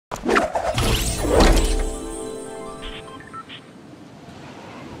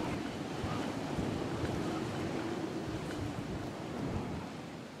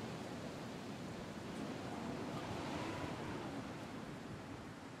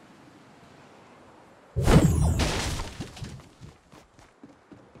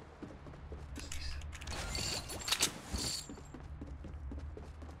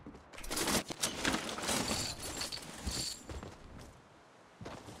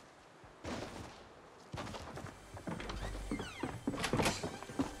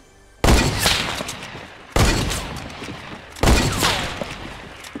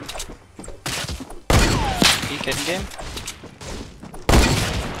kidding, game?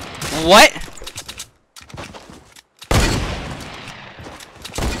 What?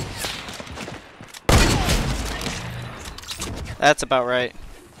 That's about right.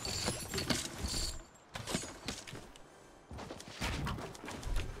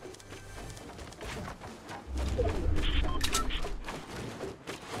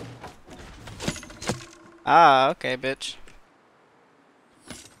 Ah, okay, bitch.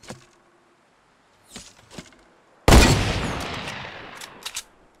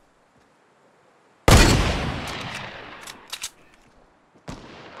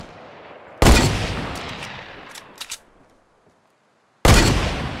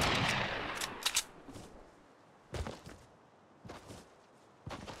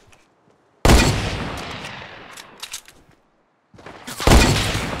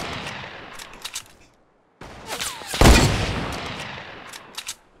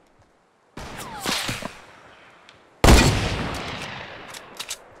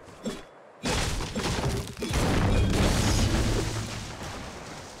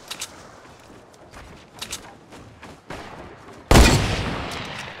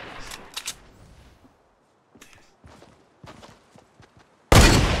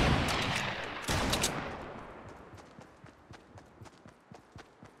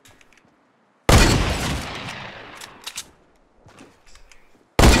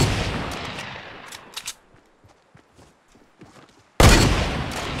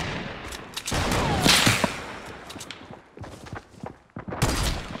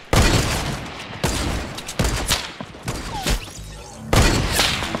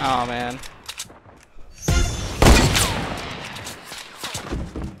 Oh man.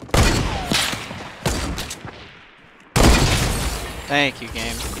 Thank you,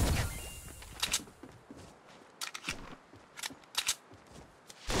 game.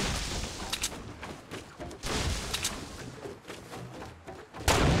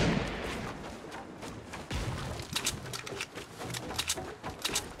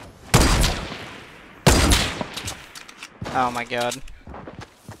 Oh my god.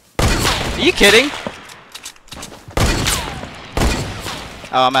 Are you kidding?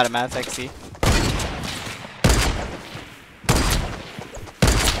 Oh, I'm out of math XC.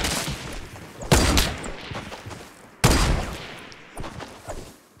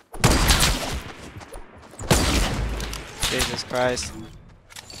 Jesus Christ.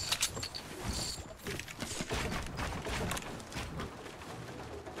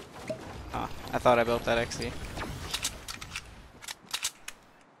 Oh, I thought I built that XC.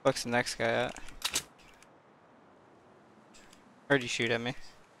 What's the next guy at? Heard you shoot at me.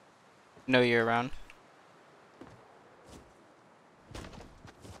 Know you're around.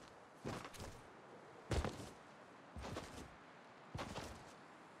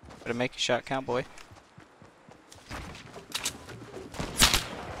 Better make your shot count, boy.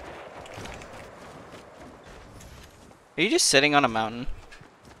 Are you just sitting on a mountain?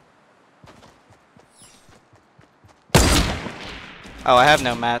 Oh, I have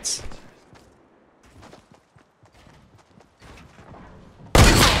no mats.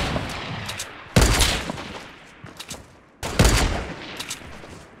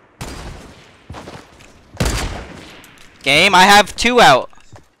 Game, I have 2 out.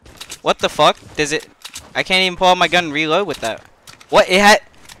 What the fuck? Does it? I can't even pull out my gun and reload with that. What? It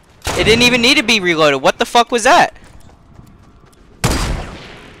didn't even need to be reloaded. What the fuck was that?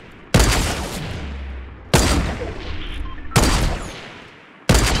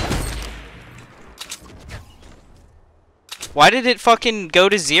 Why did it fucking go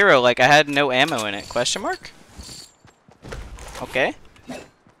to 0 like I had no ammo in it? Question mark? Okay.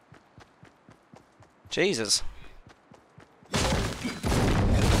 Jesus.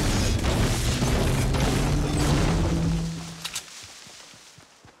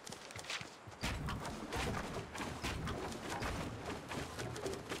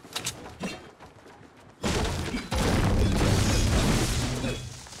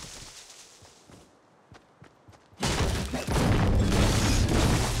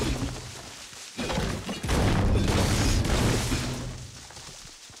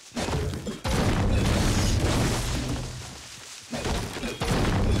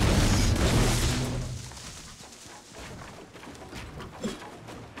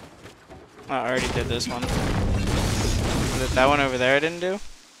 Oh, I already did this one. Was it that one over there I didn't do?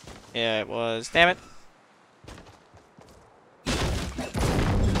 Yeah, it was. Damn it.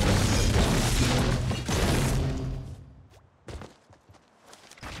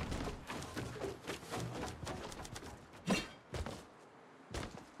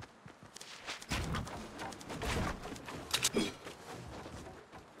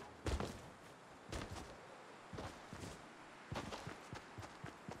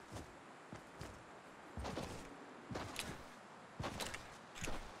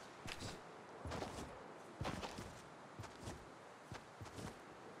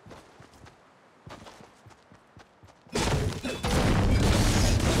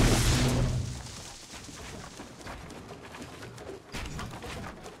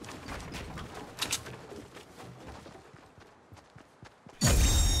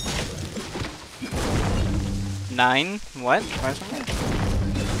 9? What?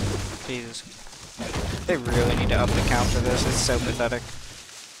 Jesus. They really need to up the count for this. It's so pathetic.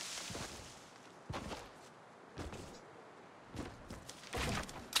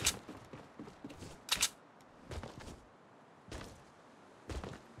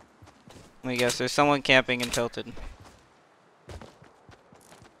 Let me guess, there's someone camping and tilted.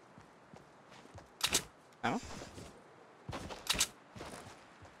 No?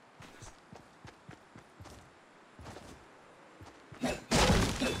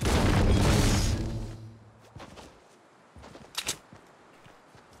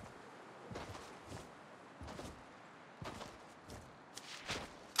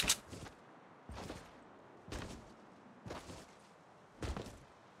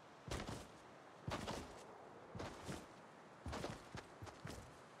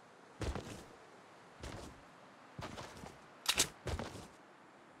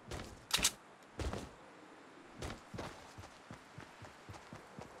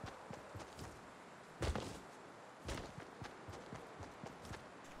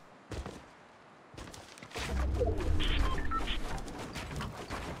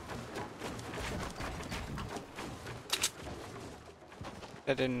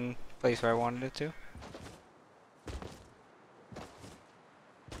 That didn't place where I wanted it to.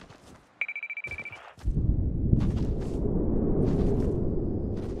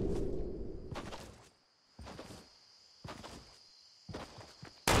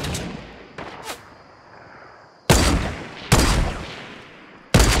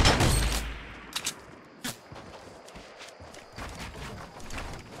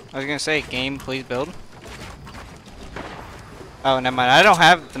 I was gonna say, game, please build. Oh, never mind. I don't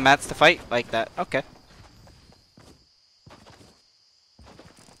have the mats to fight like that. Okay.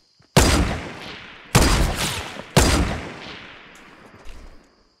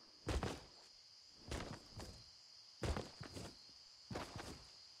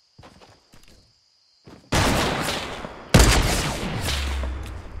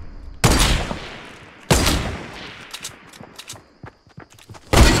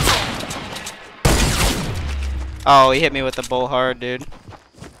 Oh, he hit me with the bull hard, dude.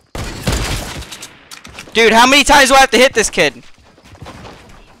 Dude, how many times do I have to hit this kid?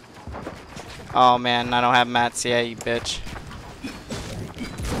 Oh man, I don't have mats. Yeah, you bitch.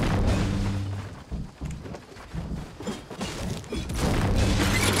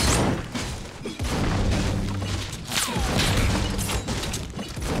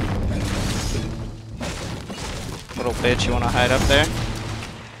 Little bitch, you wanna hide up there?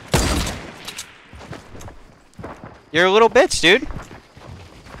 You're a little bitch, dude.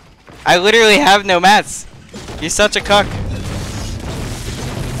 I literally have no mats. You're such a cuck.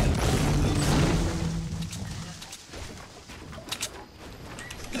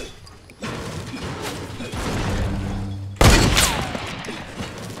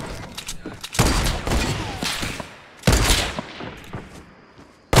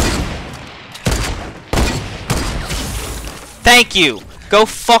 Thank you. Go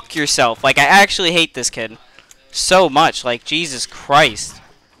fuck yourself. Like, I actually hate this kid so much. Like, Jesus Christ.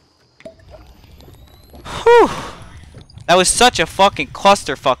 Whew. That was such a fucking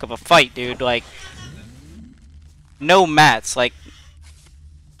clusterfuck of a fight, dude. Like, no mats. Like,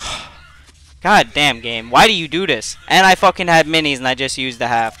 god damn game. Why do you do this? And I fucking had minis and I just used the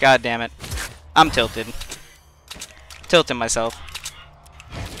half. God damn it. I'm tilted. Tilting myself.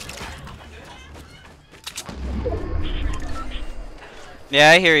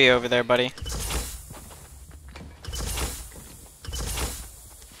 Yeah, I hear you over there, buddy.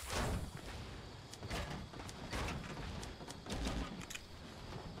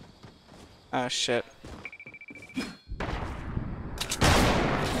 Oh shit.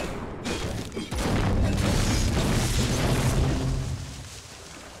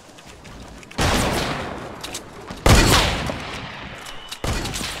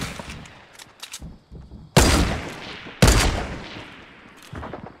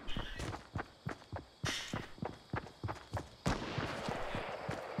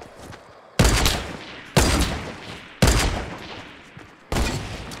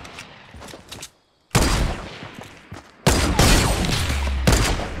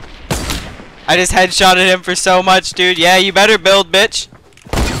 I just headshotted him for so much, dude. Yeah, you better build, bitch.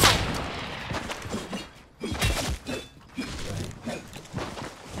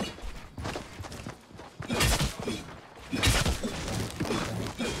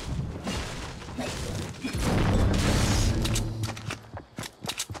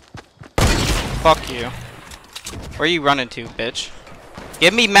 Fuck you. Where are you running to, bitch?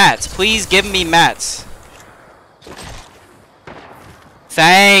 Give me mats. Please give me mats.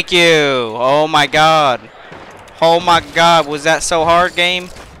 Thank you. Oh my god. Oh my god, was that so hard, game?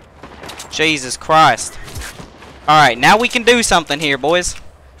 Jesus Christ. Alright, now we can do something here, boys.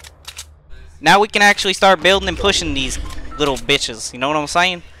 Now we can actually start building and pushing these little bitches. You know what I'm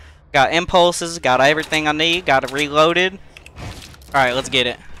saying? Got impulses, got everything I need, got it reloaded. Alright, let's get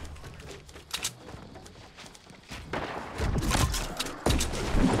it.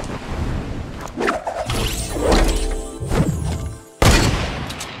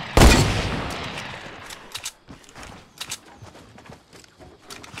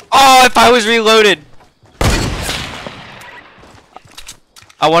 Oh, if I was reloaded!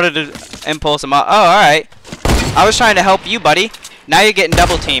 I wanted to impulse him out. Oh, alright. I was trying to help you, buddy. Now you're getting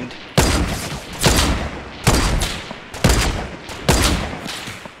double teamed.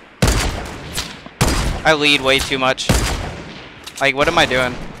 I lead way too much. Like, what am I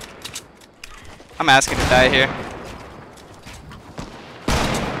doing? I'm asking to die here.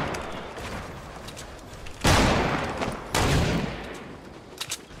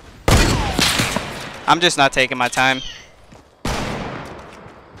 I'm just not taking my time.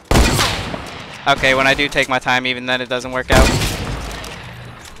 Okay, when I do take my time, even then it doesn't work out.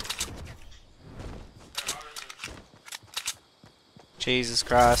 Jesus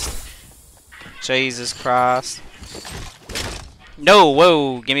Christ. Jesus Christ. No,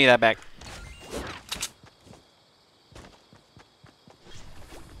 whoa, give me that back.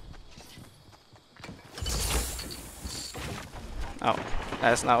 Oh,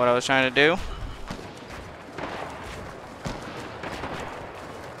 that's not what I was trying to do.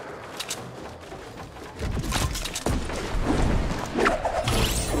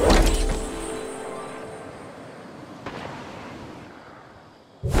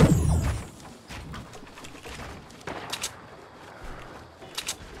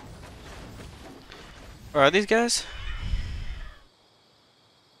 Where are these guys?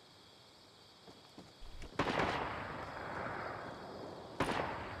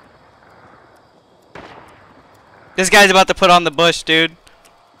 This guy's about to put on the bush, dude.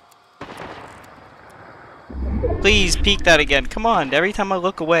 Please peek that again. Come on, every time I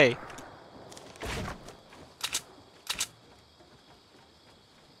look away.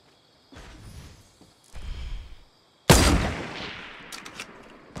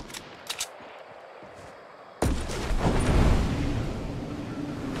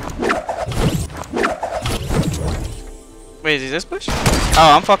 Wait, is this bush? Oh,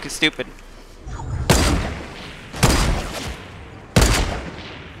 I'm fucking stupid.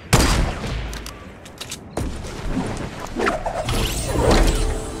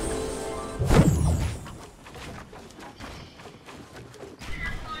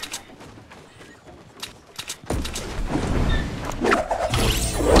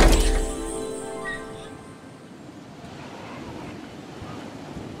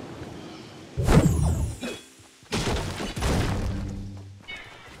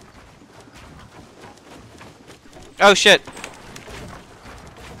 Oh shit.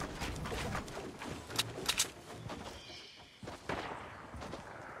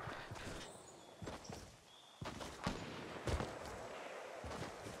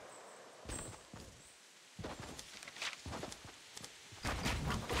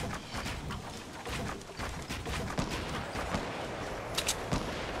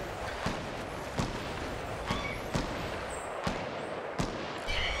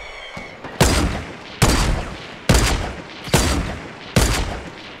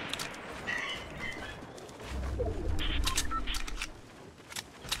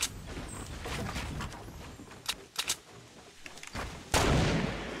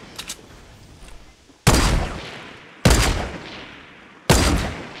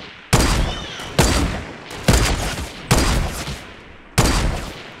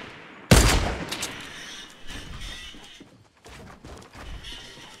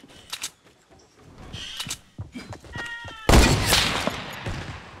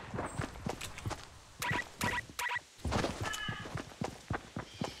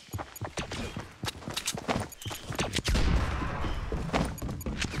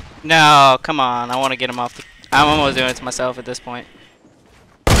 No, come on. I want to get him off the... I'm almost doing it to myself at this point.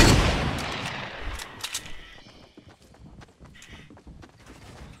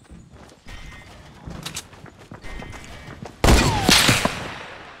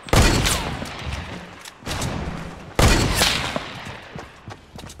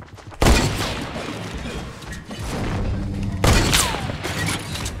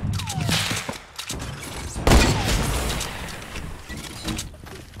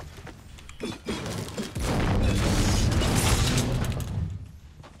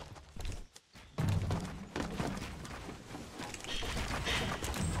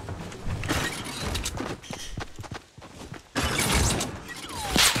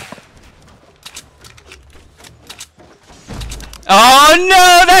 Oh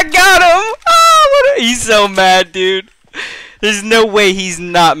no, that got him! Oh, he's so mad, dude. There's no way he's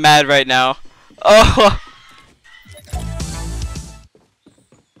not mad right now. Oh.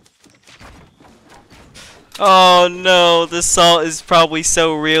 Oh no, the salt is probably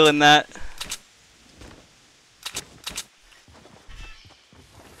so real in that.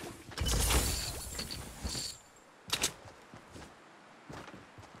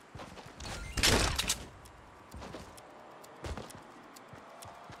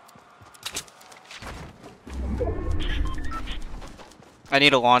 I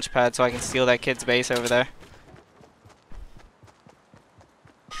need a launch pad so I can steal that kid's base over there.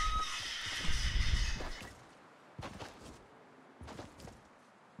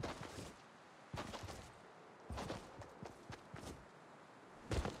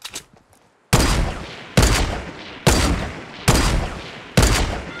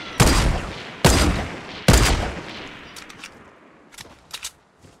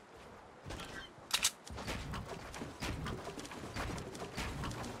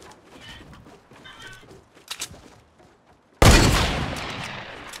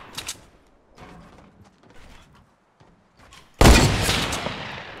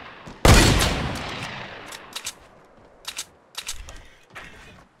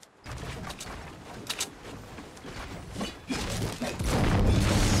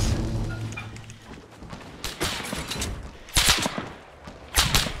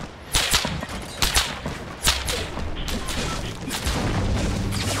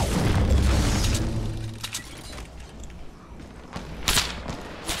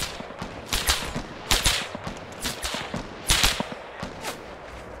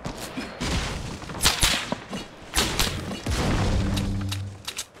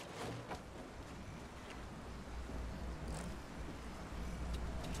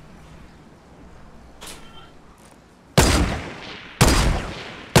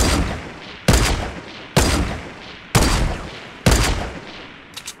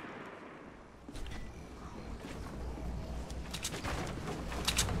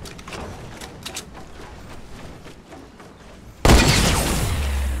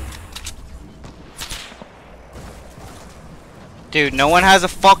 Dude, no one has a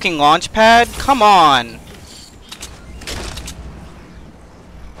fucking launch pad? Come on!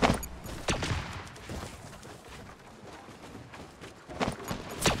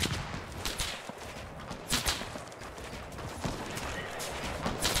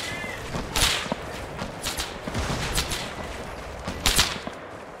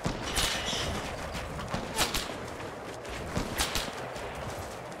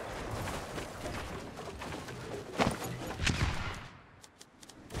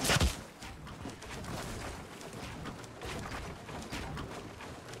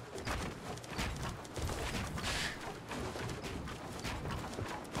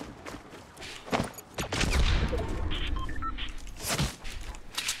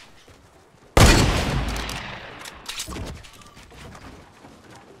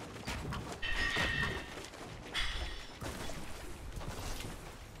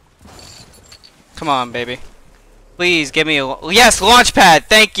 Come on, baby. Please give me a... Yes, launch pad!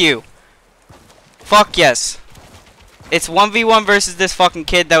 Thank you! Fuck yes. It's 1v1 versus this fucking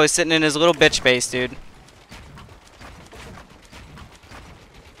kid that was sitting in his little bitch base, dude.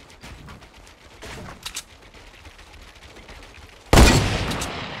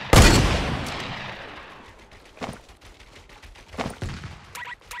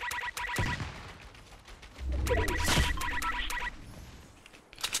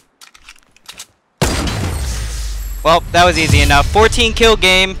 Well, that was easy enough. 14 kill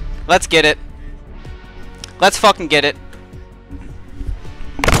game. Let's get it. Let's fucking get it.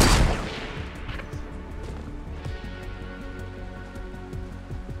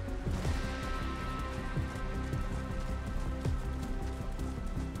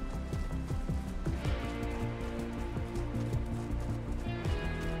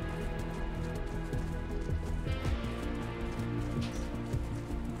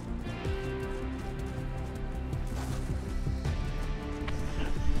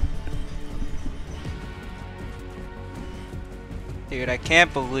 Dude, I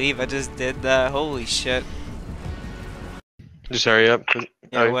can't believe I just did that. Holy shit. Just hurry up.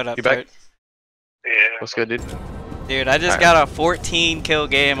 Yeah, what up, you back? dude? Yeah. What's good, dude? Dude, I just got a 14 kill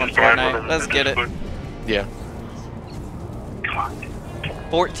game on Fortnite. Let's get it. Yeah.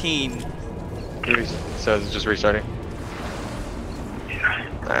 14. So it's just restarting? Yeah.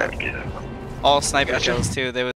 Alright. All sniper kills too. They